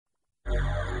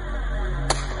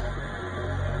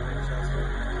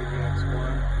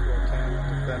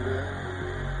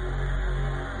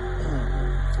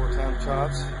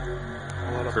shots.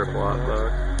 Triple hot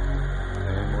buck,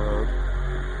 aim load,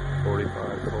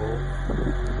 45 hole.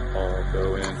 All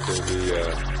go into the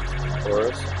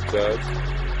Taurus Judge,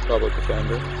 public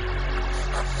defender.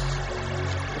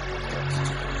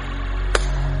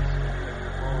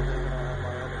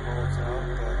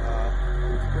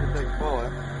 Pretty big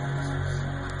bullet.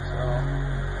 So,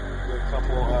 get a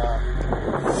couple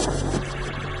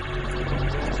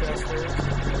Winchesters,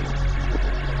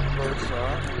 bird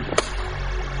shot.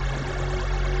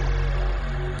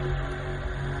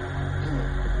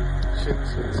 Shooting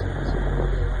seats.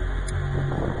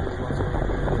 These ones are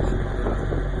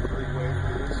three-way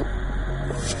views.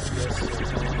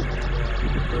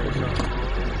 Bird shot.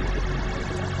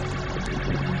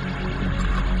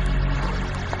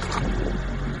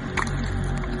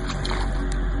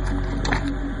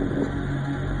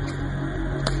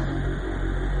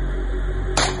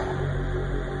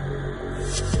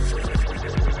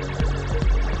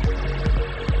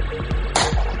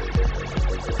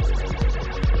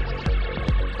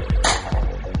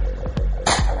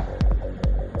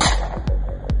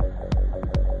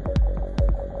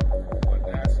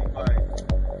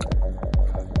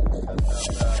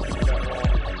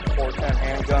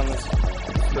 Handguns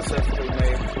specifically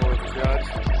made for the Judge.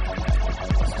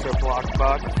 It's triple lock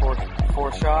buck,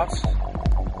 four shots.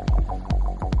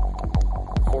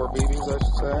 4 BBs, I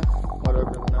should say.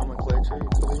 Whatever the nomenclature you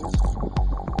please.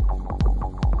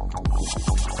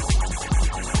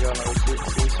 Got another C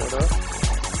set up.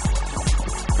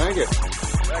 Thank you.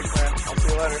 Thanks, man. I'll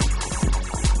see you later.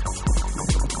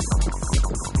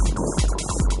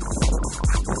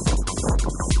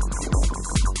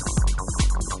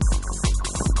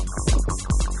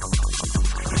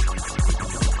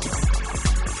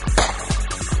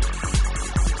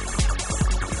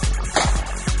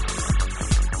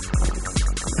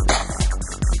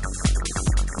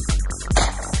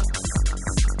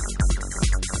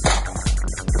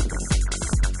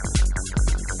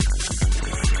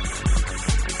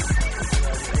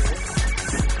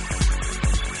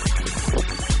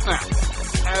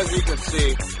 As you can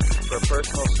see, for a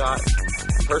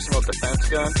personal defense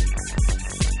gun,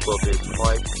 will do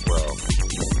quite well.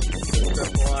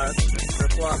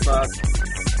 Triple hot buck.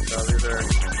 So these are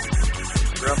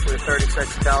roughly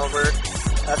 36 caliber.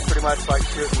 That's pretty much like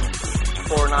shooting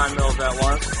 4 9mm at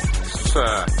once. It's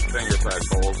finger-sized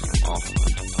holes all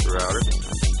throughout it.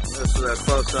 This is a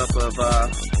close-up of,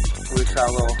 we shot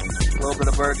a little bit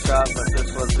of bird shot, but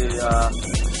this was the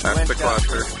that's the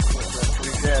cluster. With the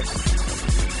 3 discs.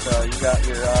 So you got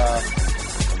your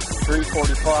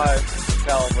 345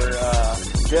 caliber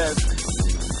disc,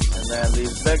 and then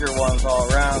these bigger ones all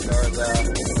around are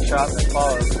the shot that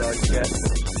follows. So you get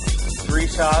 3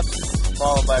 shots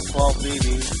followed by 12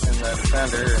 BBs in the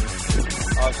defender, and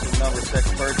obviously number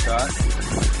 6 bird shot.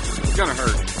 It's gonna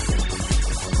hurt,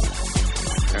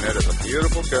 and it is a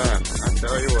beautiful gun. I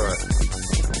tell you what.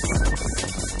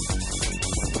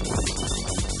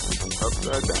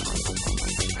 Upside down.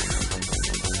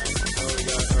 We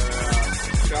got our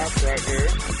shots right here.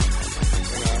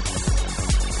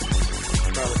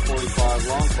 Got a 45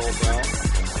 long pole bell.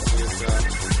 It's a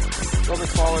little bit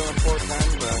smaller than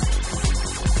 410, but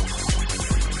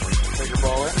bigger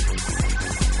bullet.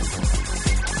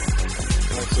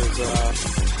 This is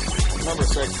number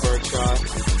 6 bird shot.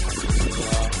 This is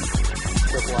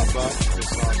triple hot buck. You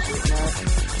saw us shooting that.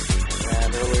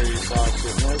 And earlier you saw us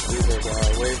shooting this. These are the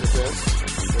laser discs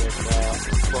with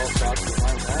 12 shots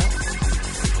behind that.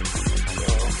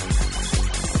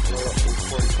 So,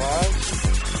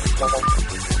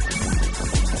 45.